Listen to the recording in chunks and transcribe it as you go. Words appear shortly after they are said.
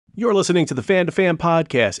You're listening to the Fan2Fan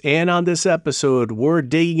Podcast, and on this episode, we're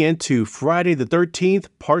digging into Friday the 13th,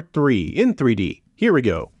 Part 3 in 3D. Here we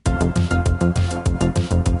go.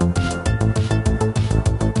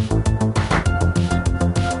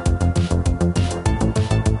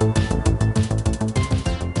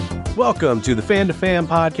 Welcome to the Fan2Fan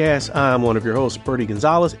Podcast. I'm one of your hosts, Bertie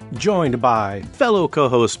Gonzalez, joined by fellow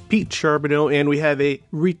co-host Pete Charbonneau, and we have a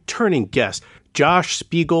returning guest, Josh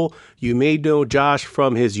Spiegel. You may know Josh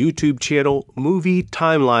from his YouTube channel, Movie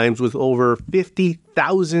Timelines, with over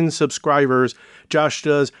 50,000 subscribers. Josh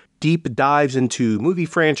does deep dives into movie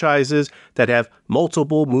franchises that have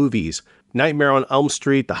multiple movies. Nightmare on Elm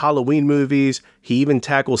Street, the Halloween movies. He even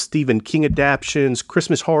tackles Stephen King adaptations,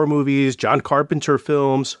 Christmas horror movies, John Carpenter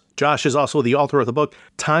films. Josh is also the author of the book,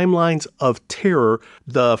 Timelines of Terror,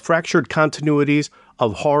 The Fractured Continuities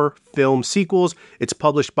of Horror Film Sequels. It's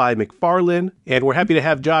published by McFarlane, and we're happy to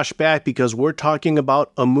have Josh back because we're talking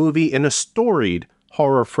about a movie in a storied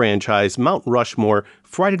horror franchise, Mount Rushmore,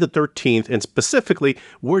 Friday the 13th, and specifically,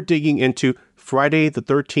 we're digging into Friday the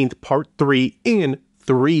 13th Part 3 in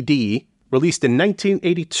 3D, released in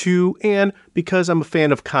 1982, and because I'm a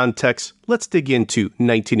fan of context, let's dig into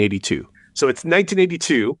 1982. So it's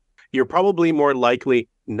 1982. You're probably more likely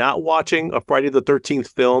not watching a Friday the 13th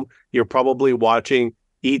film. You're probably watching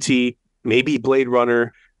E.T., maybe Blade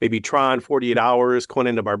Runner, maybe Tron, 48 Hours,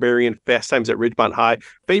 Conan the Barbarian, Fast Times at Ridgemont High.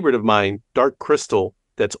 Favorite of mine, Dark Crystal,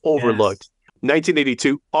 that's overlooked. Yes.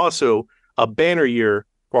 1982, also a banner year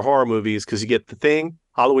for horror movies because you get The Thing,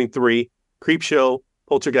 Halloween 3, Creepshow,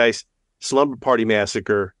 Poltergeist, Slumber Party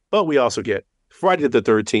Massacre, but we also get Friday the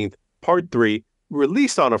 13th, Part 3,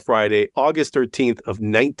 released on a Friday, August 13th of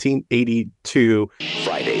 1982.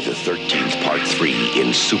 Friday the 13th, Part 3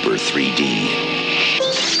 in Super 3D.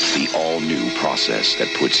 The all-new process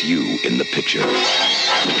that puts you in the picture.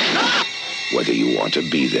 Whether you want to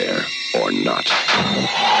be there or not.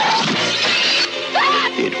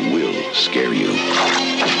 It will scare you.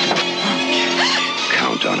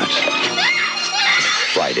 Count on it.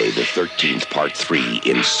 Friday the 13th, Part 3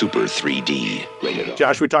 in Super 3D. Rated R.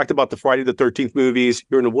 Josh, we talked about the Friday the 13th movies.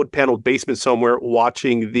 You're in a wood-paneled basement somewhere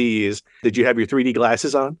watching these. Did you have your 3D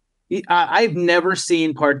glasses on? I've never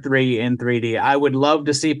seen Part 3 in 3D. I would love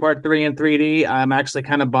to see Part 3 in 3D. I'm actually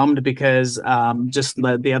kind of bummed because just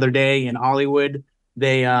the other day in Hollywood,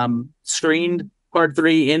 they screened Part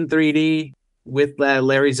 3 in 3D with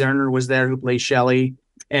Larry Zerner was there, who plays Shelley.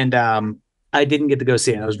 And I didn't get to go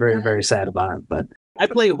see it. I was very, very sad about it. But I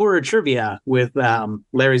play horror trivia with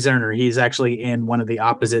Larry Zerner. He's actually in one of the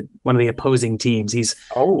opposing teams. He's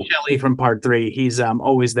Shelley from Part 3. He's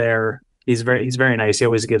always there. He's very nice. He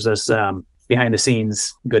always gives us behind the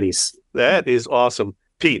scenes goodies. That is awesome.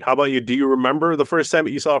 Pete, how about you? Do you remember the first time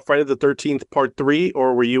that you saw Friday the 13th Part 3,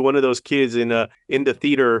 or were you one of those kids in the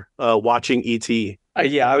theater watching E.T.?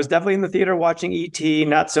 Yeah, I was definitely in the theater watching E.T.,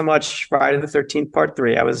 not so much Friday the 13th Part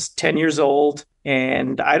 3. I was 10 years old,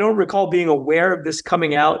 and I don't recall being aware of this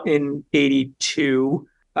coming out in 82.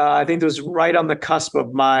 I think it was right on the cusp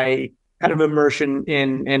of my kind of immersion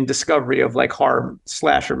in discovery of like horror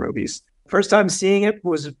slasher movies. First time seeing it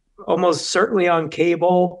was almost certainly on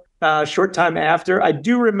cable. Short time after, I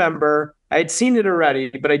do remember, I had seen it already,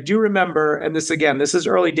 but I do remember, and this is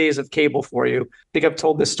early days of cable for you. I think I've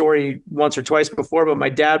told this story once or twice before, but my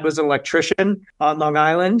dad was an electrician on Long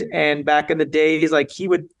Island. And back in the days, like he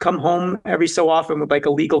would come home every so often with like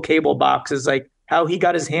illegal cable boxes, like how he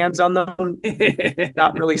got his hands on them,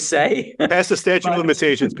 not really say. Past the statute of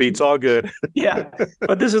limitations, Pete. It's all good. Yeah.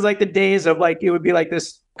 But this is like the days of like, it would be like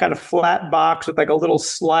this kind of flat box with like a little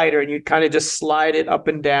slider, and you'd kind of just slide it up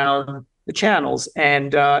and down the channels.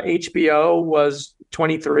 And HBO was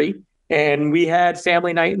 23. And we had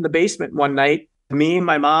family night in the basement one night. Me,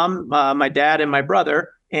 my mom, my dad, and my brother,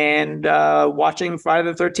 and watching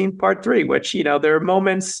Friday the 13th Part 3, which, you know, there are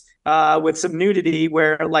moments with some nudity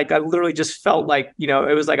where like I literally just felt like, you know,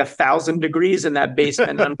 it was like 1,000 degrees in that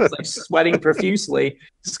basement. And I'm just like sweating profusely.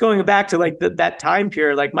 Just going back to like that time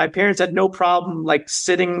period, like my parents had no problem like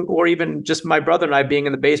sitting, or even just my brother and I being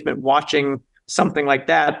in the basement watching something like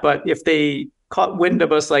that. But if they caught wind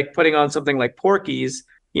of us like putting on something like Porky's,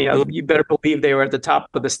 you know, you better believe they were at the top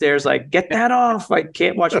of the stairs like, get that off. I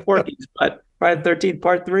can't watch Porky's. But Friday the 13th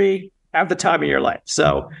Part 3, have the time of your life.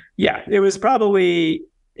 So yeah, it was probably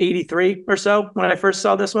 83 or so when I first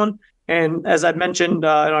saw this one. And as I mentioned in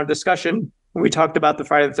our discussion, when we talked about the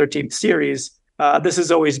Friday the 13th series, this has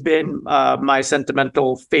always been my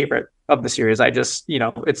sentimental favorite of the series. I just, you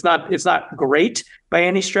know, it's not great by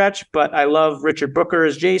any stretch, but I love Richard Brooker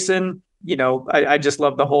as Jason. You know, I just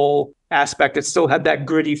love the whole aspect. It still had that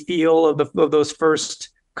gritty feel of those first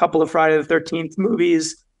couple of Friday the 13th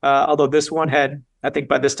movies. Although this one had, I think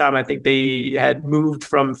by this time, I think they had moved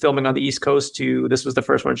from filming on the East Coast to this was the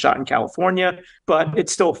first one shot in California, but it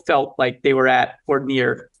still felt like they were at or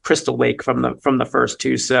near Crystal Lake from the first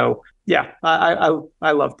two. So yeah,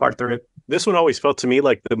 I love part 3. This one always felt to me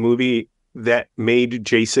like the movie that made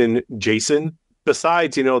Jason Jason.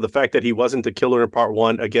 Besides, the fact that he wasn't the killer in part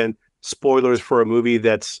 1. Again, spoilers for a movie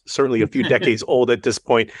that's certainly a few decades old at this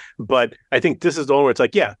point. But I think this is the one where it's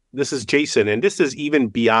like, yeah, this is Jason. And this is even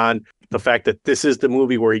beyond the fact that this is the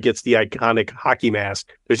movie where he gets the iconic hockey mask.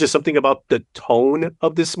 There's just something about the tone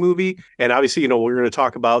of this movie. And obviously, we're going to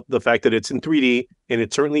talk about the fact that it's in 3D, and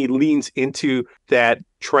it certainly leans into that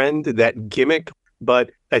trend, that gimmick.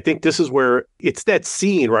 But I think this is where it's that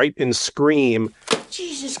scene, right, in Scream.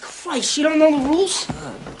 Jesus Christ, you don't know the rules?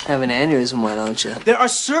 Have an aneurysm, why don't you? There are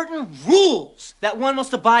certain rules that one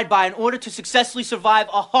must abide by in order to successfully survive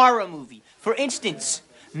a horror movie. For instance,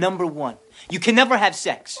 number 1, you can never have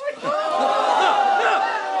sex. Big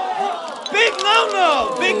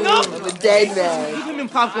no-no! Big no! I'm a dead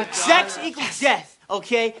man. Sex equals death,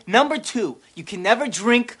 okay? Number 2, you can never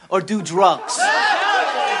drink or do drugs.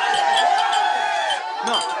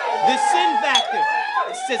 No, the sin factor.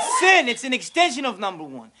 It's a sin. It's an extension of number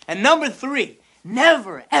 1. And number 3,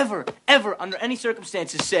 never, ever, ever, under any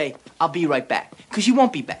circumstances say, I'll be right back. Because you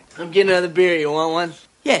won't be back. I'm getting another beer. You want one?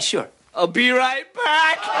 Yeah, sure. I'll be right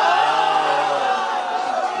back.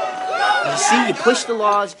 You see, you push the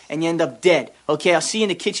laws and you end up dead. Okay, I'll see you in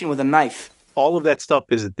the kitchen with a knife. All of that stuff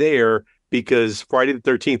is there because Friday the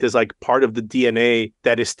 13th is like part of the DNA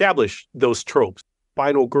that established those tropes.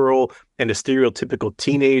 Final girl and the stereotypical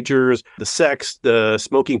teenagers, the sex, the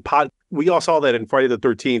smoking pot. We all saw that in Friday the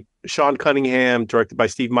 13th. Sean Cunningham, directed by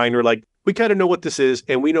Steve Miner, like, we kind of know what this is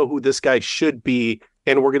and we know who this guy should be,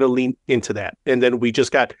 and we're going to lean into that. And then we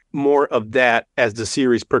just got more of that as the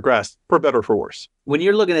series progressed, for better or for worse. When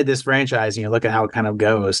you're looking at this franchise and you look at how it kind of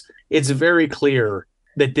goes, it's very clear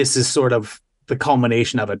that this is sort of the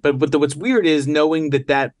culmination of it. But what's weird is knowing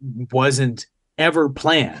that wasn't ever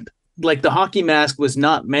planned. Like, the hockey mask was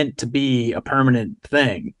not meant to be a permanent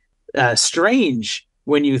thing. Strange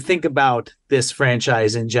when you think about this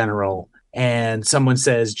franchise in general and someone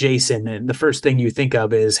says Jason, and the first thing you think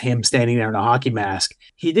of is him standing there in a hockey mask.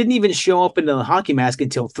 He didn't even show up in the hockey mask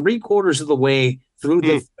until 3/4 of the way through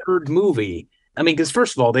the third movie. I mean, because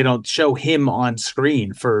first of all, they don't show him on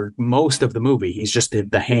screen for most of the movie. He's just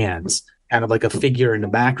the hands, kind of like a figure in the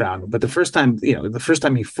background. But the first time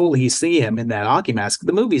you fully see him in that hockey mask,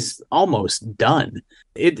 the movie's almost done.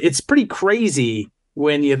 It's pretty crazy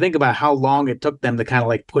when you think about how long it took them to kind of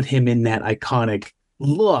like put him in that iconic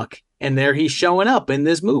look. And there he's showing up in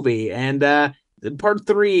this movie. And part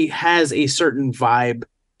 3 has a certain vibe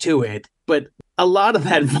to it, but a lot of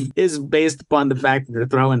that is based upon the fact that they're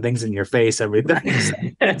throwing things in your face every 30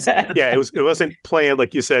 seconds. Yeah, it wasn't planned,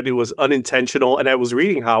 like you said. It was unintentional. And I was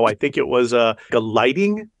reading how I think it was a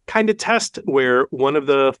lighting kind of test where one of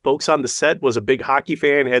the folks on the set was a big hockey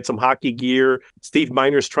fan, had some hockey gear. Steve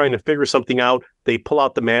Miner's trying to figure something out. They pull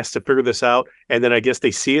out the mask to figure this out. And then I guess they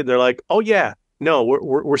see it and they're like, oh, yeah. No,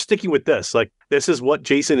 we're sticking with this. Like, this is what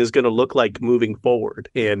Jason is going to look like moving forward.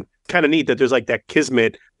 And kind of neat that there's like that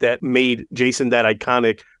kismet that made Jason that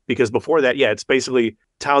iconic, because before that, yeah, it's basically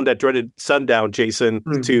Town That Dreaded Sundown Jason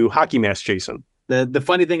to Hockey Mask Jason. The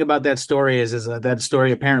funny thing about that story is that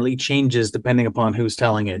story apparently changes depending upon who's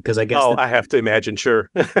telling it. Because I guess I have to imagine, sure.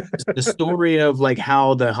 The story of like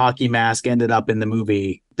how the hockey mask ended up in the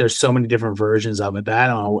movie, there's so many different versions of it that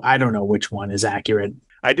I don't know which one is accurate.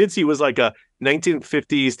 I did see it was like a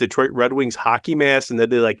 1950s Detroit Red Wings hockey mask, and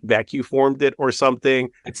then they like vacuum formed it or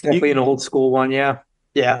something. It's definitely an old school one, yeah.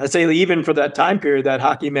 Yeah, I'd say even for that time period, that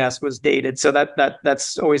hockey mask was dated. So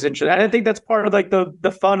that's always interesting. And I think that's part of like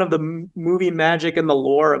the fun of the movie magic and the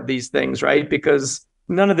lore of these things, right? Because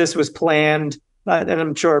none of this was planned, and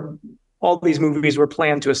I'm sure all these movies were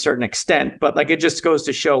planned to a certain extent. But like, it just goes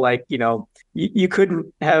to show, like, you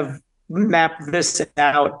couldn't have mapped this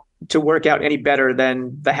out to work out any better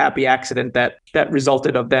than the happy accident that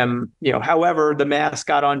resulted of them. However the mask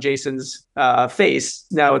got on Jason's face,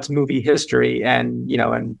 now it's movie history, and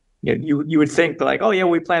you would think like, oh yeah,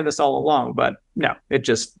 we planned this all along, but no, it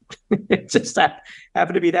just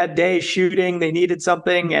happened to be that day shooting. They needed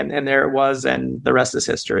something, and there it was, and the rest is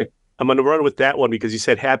history. I'm going to run with that one because you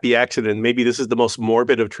said happy accident. Maybe this is the most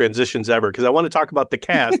morbid of transitions ever, because I want to talk about the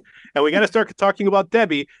cast. And we got to start talking about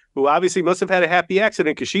Debbie, who obviously must have had a happy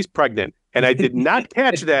accident because she's pregnant. And I did not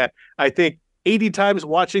catch that, I think, 80 times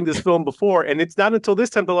watching this film before. And it's not until this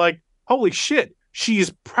time they're like, holy shit, she's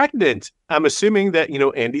pregnant. I'm assuming that,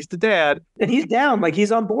 Andy's the dad. And he's down, like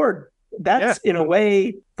he's on board. that's in a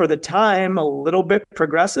way for the time a little bit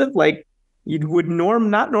progressive. Like you would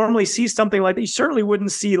not normally see something like that. You certainly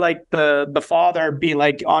wouldn't see like the father be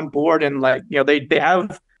like on board and like, they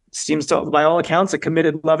have, seems to, by all accounts, a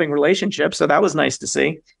committed, loving relationship. So that was nice to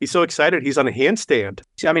see. He's so excited. He's on a handstand.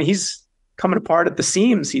 I mean, he's coming apart at the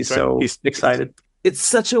seams. He's excited. It's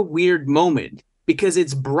such a weird moment because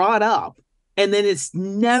it's brought up and then it's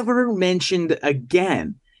never mentioned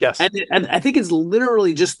again. Yes. And I think it's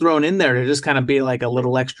literally just thrown in there to just kind of be like a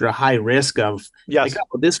little extra high risk of, yes, like,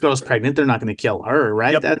 oh, this girl's pregnant. They're not going to kill her,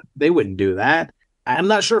 right? Yep. They wouldn't do that. I'm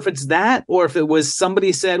not sure if it's that or if it was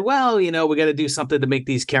somebody said, well, we got to do something to make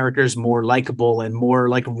these characters more likable and more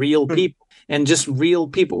like real people and just real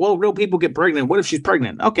people. Well, real people get pregnant. What if she's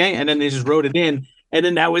pregnant? Okay. And then they just wrote it in and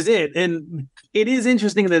then that was it. And it is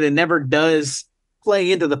interesting that it never does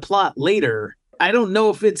play into the plot later. I don't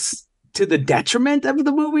know if it's to the detriment of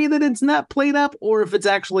the movie that it's not played up or if it's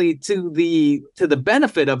actually to the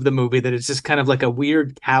benefit of the movie that it's just kind of like a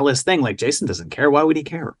weird callous thing. Like Jason doesn't care. Why would he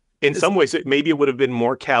care? In some ways, maybe it would have been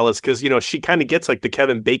more callous because, she kind of gets like the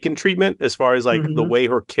Kevin Bacon treatment as far as like the way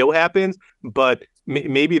her kill happens. But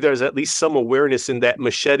maybe there's at least some awareness in that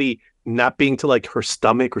machete not being to like her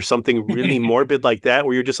stomach or something really morbid like that,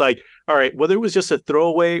 where you're just like, all right, whether it was just a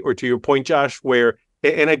throwaway or to your point, Josh, where,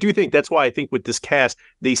 and I do think that's why I think with this cast,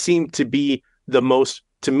 they seem to be the most,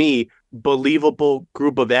 to me, believable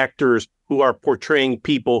group of actors who are portraying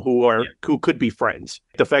people who could be friends.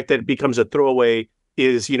 The fact that it becomes a throwaway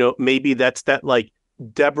is, maybe that's that like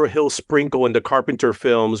Deborah Hill sprinkle in the Carpenter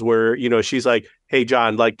films where, she's like, hey,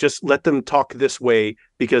 John, like just let them talk this way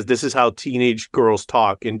because this is how teenage girls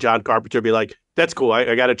talk. And John Carpenter be like, that's cool.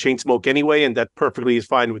 I got a chain smoke anyway. And that perfectly is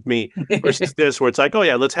fine with me. Versus this where it's like, oh,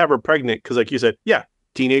 yeah, let's have her pregnant. Because like you said, yeah,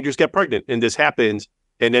 teenagers get pregnant and this happens.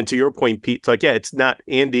 And then to your point, Pete, it's like, yeah, it's not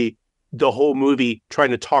Andy the whole movie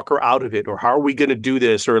trying to talk her out of it. Or how are we going to do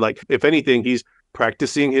this? Or like, if anything, he's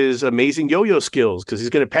practicing his amazing yo-yo skills because he's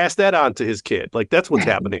going to pass that on to his kid. Like that's what's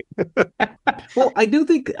happening. Well, I do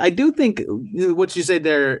think what you said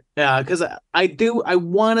there, because I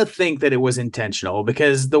want to think that it was intentional,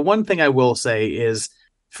 because the one thing I will say is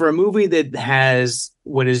for a movie that has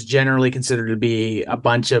what is generally considered to be a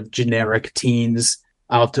bunch of generic teens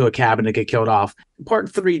out to a cabin to get killed off,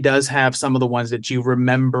 part 3 does have some of the ones that you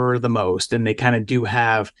remember the most, and they kind of do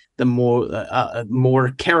have the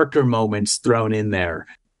more character moments thrown in there.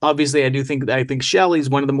 Obviously, I think Shelley's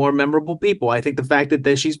one of the more memorable people. I think the fact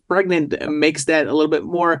that she's pregnant makes that a little bit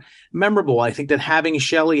more memorable. I think that having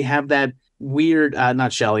Shelley have that weird,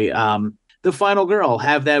 not Shelley, the final girl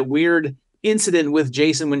have that weird incident with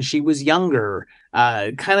Jason when she was younger.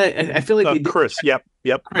 I feel like Chris. Yep.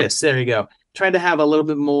 Chris. There you go. Trying to have a little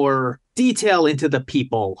bit more detail into the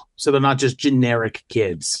people so they're not just generic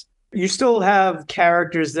kids. You still have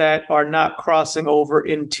characters that are not crossing over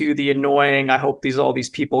into the annoying, I hope all these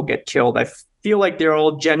people get killed. I feel like they're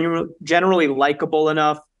all generally likable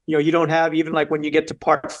enough. You don't have, even like when you get to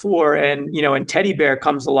part 4 and Teddy Bear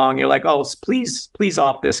comes along, you're like, oh, please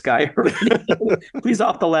off this guy. Please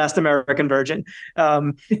off the last American Virgin.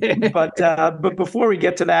 But before we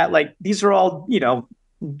get to that, like these are all,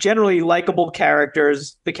 generally likable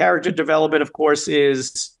characters. The character development, of course,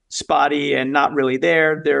 is spotty and not really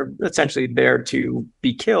there. They're essentially there to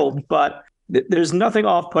be killed, but there's nothing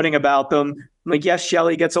off-putting about them. Like, yes,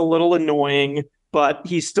 Shelley gets a little annoying, but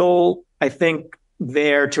he's still, I think,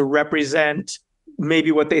 there to represent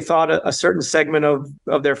maybe what they thought a certain segment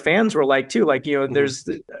of their fans were like too. Like, there's,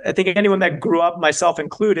 I think anyone that grew up, myself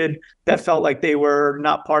included, that felt like they were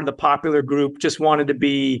not part of the popular group, just wanted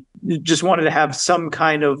to have some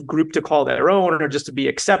kind of group to call their own or just to be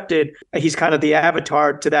accepted. He's kind of the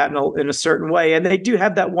avatar to that in a certain way. And they do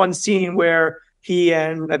have that one scene where he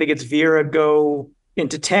and I think it's Vera go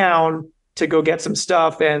into town to go get some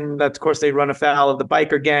stuff. And of course they run afoul of the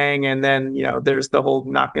biker gang. And then, there's the whole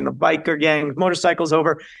knocking the biker gang motorcycles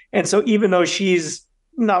over. And so even though she's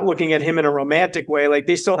not looking at him in a romantic way, like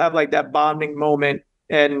they still have like that bonding moment.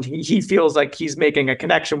 And he feels like he's making a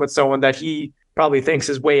connection with someone that he probably thinks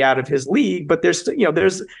is way out of his league. But there's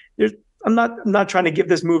I'm not trying to give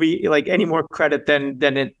this movie like any more credit than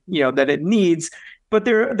it needs. But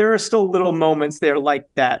there are still little moments there like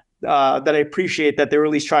that. That I appreciate that they're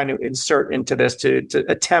at least trying to insert into this to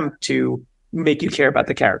attempt to make you care about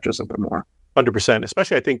the characters a bit more. 100%.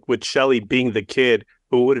 Especially, I think, with Shelley being the kid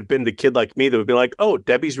who would have been the kid like me that would be like, oh,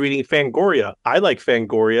 Debbie's reading Fangoria. I like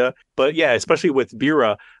Fangoria. But yeah, especially with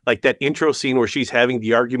Vera, like that intro scene where she's having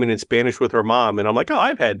the argument in Spanish with her mom. And I'm like, oh,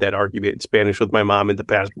 I've had that argument in Spanish with my mom in the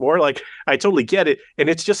past before. Like, I totally get it. And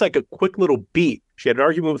it's just like a quick little beat. She had an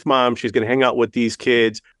argument with mom. She's going to hang out with these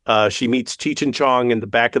kids. She meets Cheech and Chong in the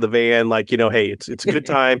back of the van. Like, hey, it's a good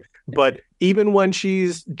time. But even when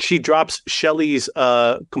she drops Shelley's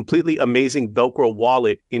completely amazing Velcro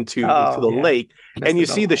wallet into the lake, and you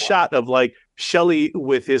see the shot of like Shelley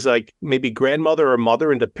with his like maybe grandmother or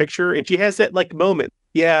mother in the picture, and she has that like moment.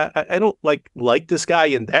 Yeah, I don't like this guy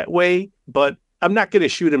in that way, but I'm not going to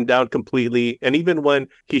shoot him down completely. And even when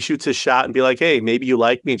he shoots his shot and be like, hey, maybe you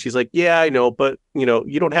like me. And she's like, yeah, I know. But, you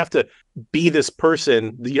don't have to be this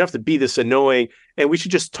person. You have to be this annoying. And we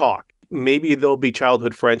should just talk. Maybe they'll be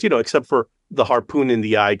childhood friends, except for the harpoon in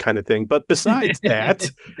the eye kind of thing. But besides that,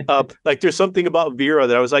 like there's something about Vera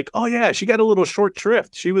that I was like, oh, yeah, she got a little short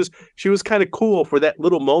shrift. She was kind of cool for that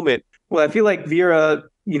little moment. Well, I feel like Vera,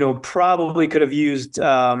 probably could have used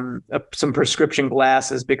some prescription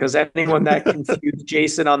glasses, because anyone that confused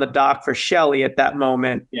Jason on the dock for Shelley at that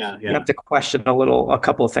moment, you have to question a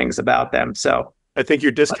couple of things about them. So I think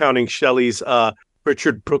you're discounting Shelley's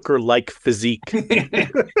Richard Brooker-like physique. Hey, now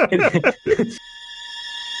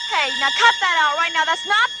cut that out right now. That's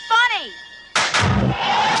not funny.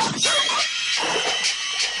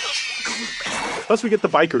 Plus, we get the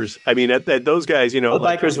bikers. I mean, at those guys, the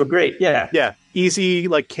bikers were great. Yeah. Yeah. Easy,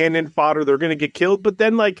 like, cannon fodder. They're going to get killed. But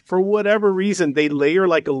then, like, for whatever reason, they layer,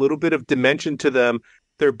 like, a little bit of dimension to them.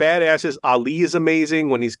 They're badasses. Ali is amazing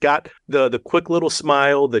when he's got the quick little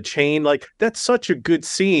smile, the chain. Like, that's such a good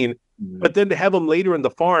scene. But then to have them later in the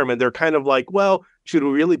farm and they're kind of like, well, should we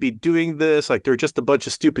really be doing this? Like, they're just a bunch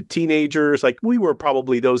of stupid teenagers. Like, we were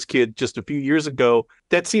probably those kids just a few years ago.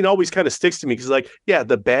 That scene always kind of sticks to me because, like, yeah,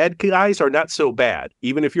 the bad guys are not so bad.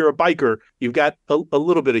 Even if you're a biker, you've got a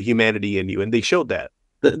little bit of humanity in you. And they showed that.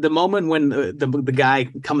 The moment when the guy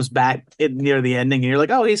comes back near the ending and you're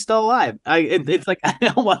like, oh, he's still alive. It's like,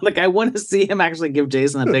 I want to see him actually give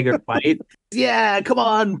Jason a bigger fight. Yeah, come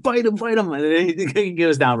on, fight him. And he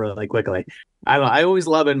goes down really quickly. I always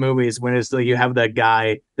love in movies when it's like you have that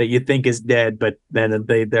guy that you think is dead, but then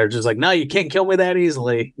they're just like, no, you can't kill me that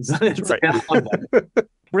easily. It's right.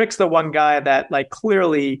 Rick's the one guy that like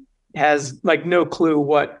clearly has like no clue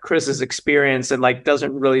what Chris has experienced and like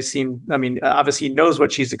doesn't really seem, I mean, obviously he knows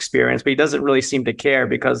what she's experienced, but he doesn't really seem to care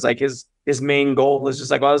because like his main goal is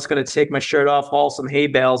just like, well, I was going to take my shirt off, haul some hay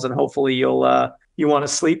bales, and hopefully you want to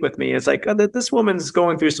sleep with me. It's like, this woman's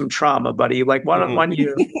going through some trauma, buddy. Like, why don't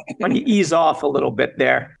you ease off a little bit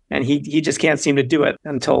there? And he just can't seem to do it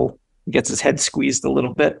until he gets his head squeezed a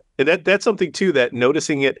little bit. And that's something too, that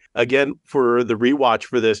noticing it again for the rewatch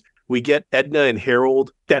for this, we get Edna and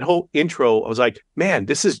Harold. That whole intro, I was like, man,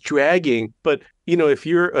 this is dragging. But, if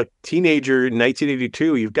you're a teenager in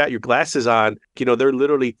 1982, you've got your glasses on, they're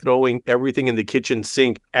literally throwing everything in the kitchen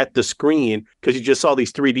sink at the screen because you just saw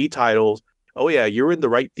these 3D titles. Oh, yeah, you're in the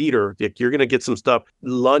right theater. You're going to get some stuff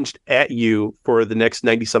lunged at you for the next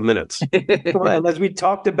 90-some minutes. Well, and as we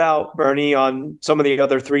talked about, Bernie, on some of the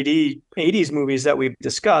other 3D 80s movies that we've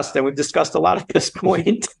discussed, and we've discussed a lot at this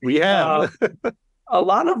point. We have. A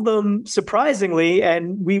lot of them, surprisingly,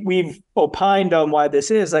 and we've opined on why this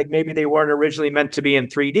is, like maybe they weren't originally meant to be in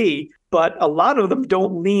 3D, but a lot of them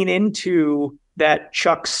don't lean into that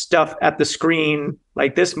Chuck stuff at the screen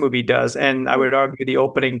like this movie does. And I would argue the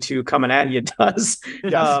opening to Coming At You does.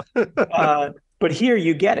 Yes. But here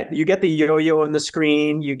you get it. You get the yo-yo on the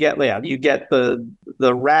screen. You get the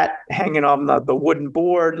rat hanging on the wooden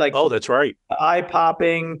board. Like, oh, that's right. Eye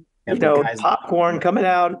popping. Popcorn coming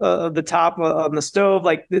out of the top on the stove.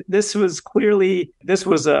 Like this was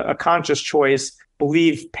a conscious choice. I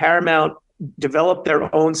believe Paramount developed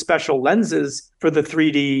their own special lenses for the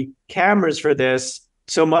 3D cameras for this,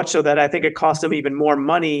 so much so that I think it cost them even more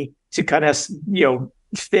money to kind of,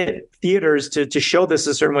 fit theaters to show this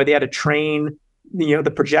a certain way. They had to train,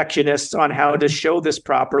 the projectionists on how to show this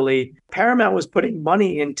properly. Paramount was putting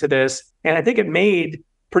money into this, and I think it made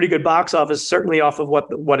pretty good box office, certainly off of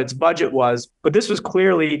what its budget was. But this was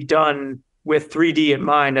clearly done with 3D in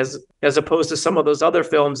mind, as opposed to some of those other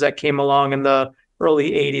films that came along in the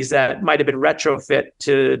early 80s that might have been retrofit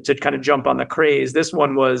to kind of jump on the craze. This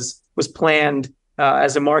one was planned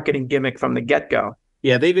as a marketing gimmick from the get-go.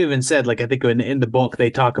 Yeah, they've even said, like, I think in the book, they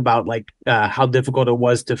talk about like how difficult it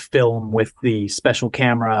was to film with the special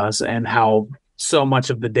cameras and how so much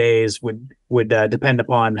of the days would would depend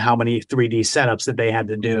upon how many 3D setups that they had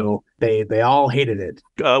to do. They all hated it.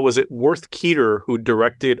 Was it Worth Keeter who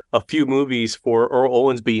directed a few movies for Earl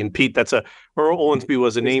Owensby? And Pete, Earl Owensby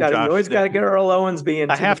was a name, Josh. You always got to get Earl Owensby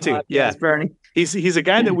into I have to, podcast, yeah. Bernie. He's a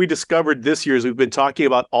guy that we discovered this year as we've been talking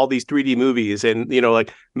about all these 3D movies, and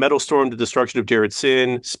like Metal Storm, The Destruction of Jared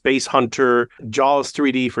Sin, Space Hunter, Jaws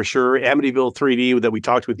 3D for sure, Amityville 3D that we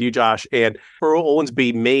talked with you, Josh, and Earl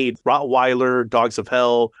Owensby made Rottweiler, Dogs of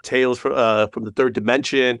Hell, Tales from the Third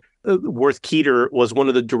Dimension. Worth Keeter was one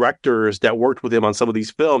of the directors that worked with him on some of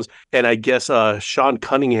these films, and I guess Sean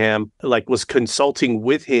Cunningham was consulting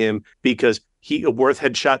with him because Worth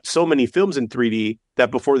had shot so many films in 3D that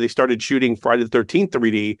before they started shooting Friday the 13th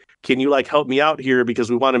 3D, can you help me out here because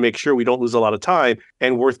we want to make sure we don't lose a lot of time?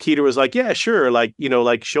 And Worth Keeter was like, yeah, sure.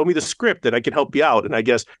 Show me the script and I can help you out. And I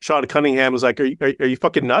guess Sean Cunningham was like, are you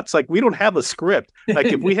fucking nuts? We don't have a script.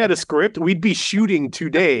 If we had a script, we'd be shooting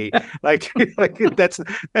today.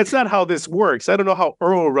 That's not how this works. I don't know how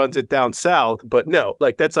Earl runs it down south, but no,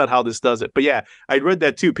 that's not how this does it. But yeah, I read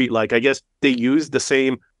that too, Pete. I guess they use the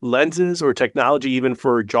same lenses or technology even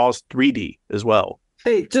for Jaws 3D as well.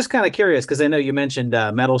 Hey, just kind of curious because I know you mentioned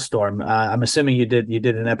Metal Storm. I'm assuming you did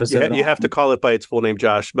an episode. You have to call it by its full name,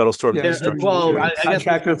 Josh. Metal Storm. Yeah, well,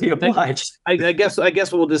 I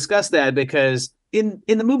guess we'll discuss that because in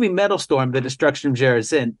the movie Metal Storm, The Destruction of Jared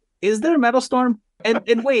Sin, is there a Metal Storm?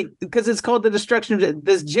 And wait, because it's called The Destruction of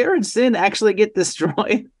does Jared Sin actually get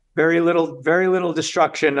destroyed? Very little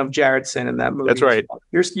destruction of Jared Sin in that movie. That's right.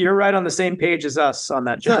 You're right on the same page as us on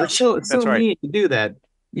that, Josh. It's so right. neat to do that.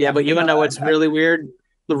 Yeah, but you want to know what's really weird?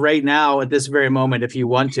 Right now, at this very moment, if you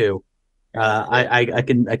want to, I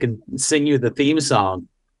can sing you the theme song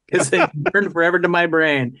because it burned forever to my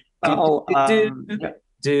brain. Do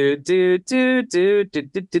do do do do do do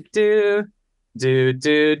do do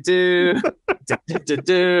do do.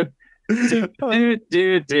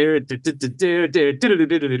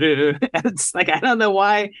 It's I don't know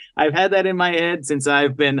why I've had that in my head since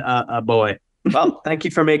I've been a boy. Well, thank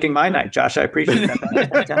you for making my night, Josh. I appreciate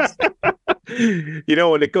that.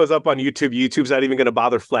 When it goes up on YouTube, YouTube's not even going to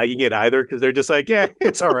bother flagging it either because they're just like, yeah,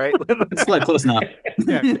 it's all right. It's close enough.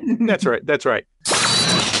 Yeah, that's right. That's right.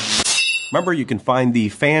 Remember, you can find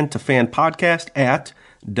the Fan2Fan podcast at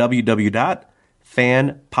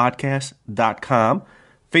www.fanpodcast.com.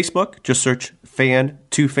 Facebook, just search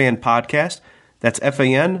Fan2Fan Podcast. That's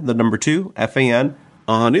FAN, the number 2, FAN.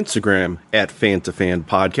 On Instagram at Fan2Fan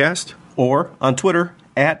Podcast. Or on Twitter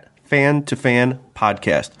at Fan2Fan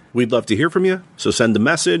Podcast. We'd love to hear from you, so send a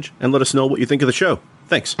message and let us know what you think of the show.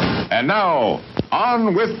 Thanks. And now,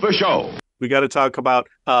 on with the show. We got to talk about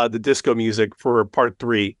the disco music for part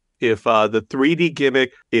 3. If the 3D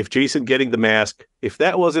gimmick, if Jason getting the mask, if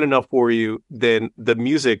that wasn't enough for you, then the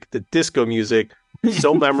music, the disco music,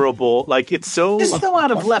 so memorable. It's so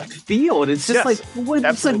out of left field. It's just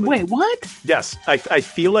wait, what? Yes. I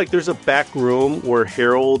feel like there's a back room where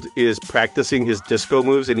Harold is practicing his disco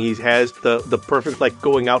moves and he has the perfect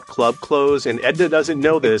going out club clothes, and Edna doesn't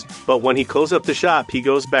know this, but when he closes up the shop, he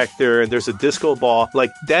goes back there and there's a disco ball.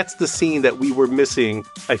 That's the scene that we were missing.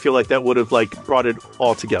 I feel like that would have brought it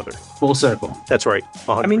all together. Full circle. That's right.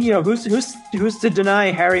 100%. I mean, who's to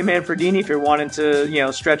deny Harry Manfredini if you're wanting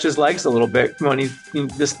to, stretch his legs a little bit when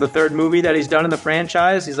this is the third movie that he's done in the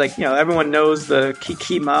franchise. He's everyone knows the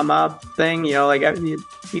Kiki Mama thing, you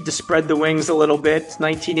need to spread the wings a little bit. It's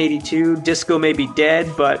 1982. Disco may be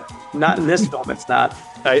dead, but not in this film. It's not.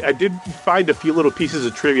 I did find a few little pieces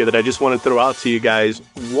of trivia that I just want to throw out to you guys.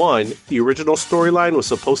 One, the original storyline was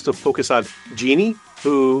supposed to focus on Jeannie,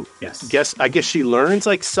 who I guess she learns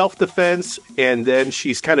self-defense, and then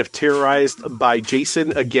she's kind of terrorized by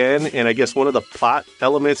Jason again. And I guess one of the plot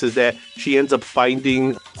elements is that she ends up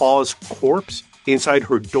finding Paul's corpse inside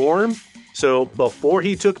her dorm. So before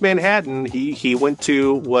he took Manhattan, he went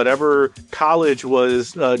to whatever college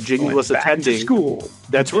was Ginny was attending. To school.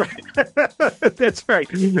 That's right. That's right.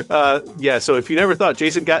 So if you never thought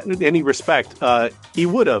Jason got any respect, he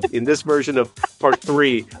would have in this version of part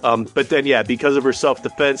 3. But then, because of her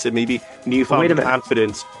self-defense and maybe newfound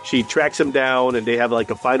confidence, she tracks him down and they have a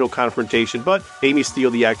final confrontation. But Amy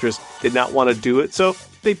Steele, the actress, did not want to do it. So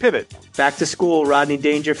they pivot. Back to school. Rodney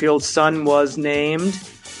Dangerfield's son was named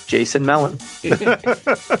Jason Mellon.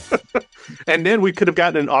 And then we could have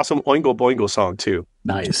gotten an awesome Oingo Boingo song too.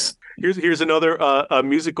 Nice. Here's another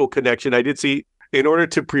musical connection. I did see, in order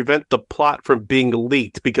to prevent the plot from being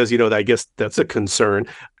leaked, because I guess that's a concern,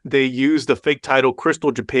 they used the fake title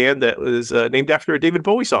Crystal Japan that was named after a David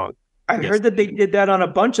Bowie song. I heard that they did that on a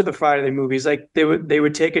bunch of the Friday movies. They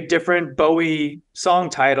would take a different Bowie song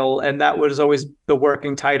title, and that was always the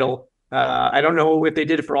working title I don't know if they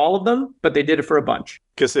did it for all of them, but they did it for a bunch.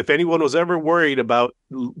 Because if anyone was ever worried about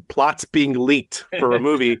plots being leaked for a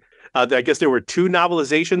movie, I guess there were 2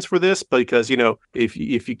 novelizations for this, because,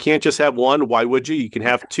 if you can't just have one, why would you? You can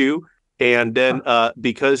have 2. And then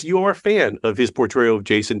because you are a fan of his portrayal of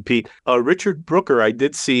Jason, Pete, Richard Brooker, I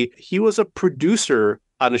did see, he was a producer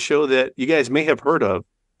on a show that you guys may have heard of,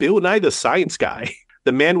 Bill Nye the Science Guy.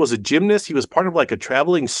 The man was a gymnast. He was part of like a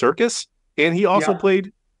traveling circus. And he also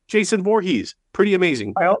played Jason Voorhees. Pretty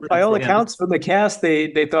amazing. By all accounts from the cast,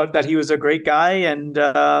 they thought that he was a great guy. And,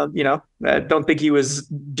 I don't think he was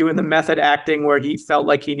doing the method acting where he felt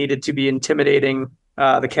like he needed to be intimidating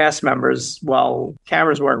the cast members while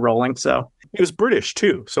cameras weren't rolling. So he was British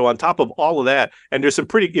too. So on top of all of that, and there's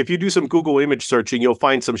if you do some Google image searching, you'll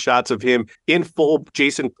find some shots of him in full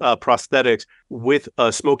Jason prosthetics with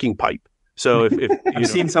a smoking pipe. So if I've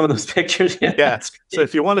seen some of those pictures. Yeah. So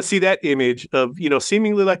if you want to see that image of,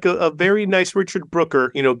 seemingly like a very nice Richard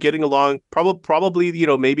Brooker, getting along, probably,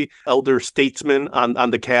 maybe elder statesman on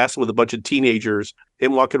the cast with a bunch of teenagers,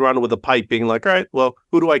 him walking around with a pipe being like, all right, well,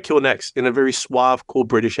 who do I kill next? In a very suave, cool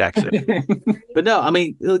British accent. But no, I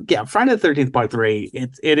mean, yeah, Friday the 13th Part 3,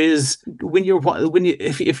 it is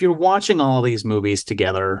if you're watching all these movies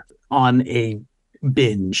together on a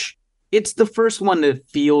binge, it's the first one that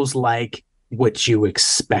feels like what you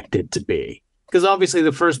expect it to be. Because obviously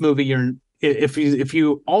the first movie, if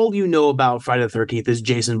you all you know about Friday the 13th is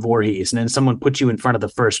Jason Voorhees, and then someone puts you in front of the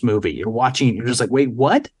first movie, you're watching it, you're just like, wait,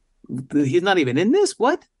 what? He's not even in this?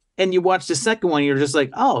 What? And you watch the second one, you're just like,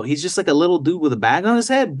 oh, he's just like a little dude with a bag on his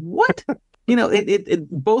head. What?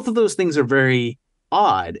 Both of those things are very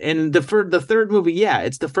odd. And the third movie, yeah,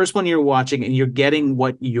 it's the first one you're watching, and you're getting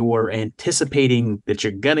what you're anticipating that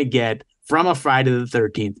you're gonna get from a Friday the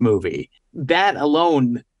 13th movie. That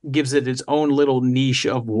alone gives it its own little niche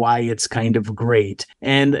of why it's kind of great.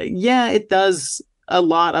 And yeah, it does a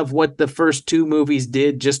lot of what the first 2 movies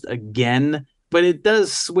did, just again, but it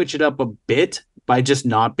does switch it up a bit by just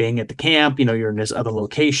not being at the camp. You're in this other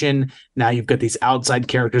location. Now you've got these outside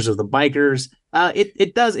characters of the bikers.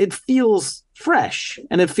 It feels fresh,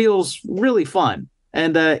 and it feels really fun.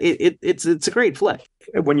 And it's a great flick.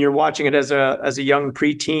 When you're watching it as a young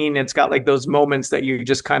preteen, it's got like those moments that you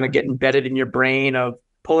just kind of get embedded in your brain of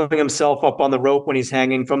pulling himself up on the rope when he's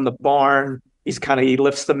hanging from the barn. He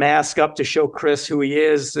lifts the mask up to show Chris who he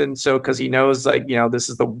is. And so, cause he knows this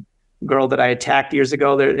is the girl that I attacked years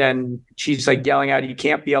ago there, and she's like yelling out, you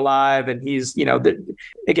can't be alive. And he's,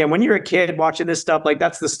 again, when you're a kid watching this stuff, like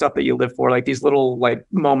that's the stuff that you live for, like these little like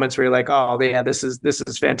moments where you're like, oh yeah, this is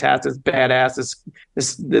fantastic, it's badass.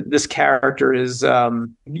 This character is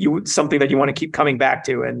something that you want to keep coming back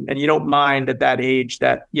to. And you don't mind at that age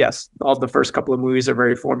that, yes, all the first couple of movies are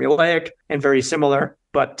very formulaic and very similar,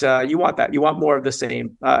 but you want that. You want more of the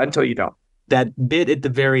same until you don't. That bit at the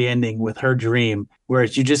very ending with her dream, where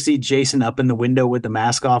you just see Jason up in the window with the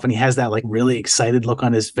mask off, and he has that like really excited look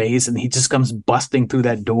on his face, and he just comes busting through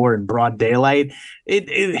that door in broad daylight.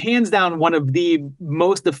 It hands down one of the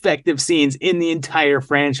most effective scenes in the entire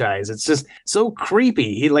franchise. It's just so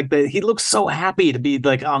creepy. He looks so happy to be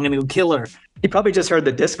like, oh, I'm gonna go kill her. He probably just heard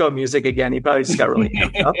the disco music again. He probably just got really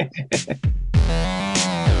amped up.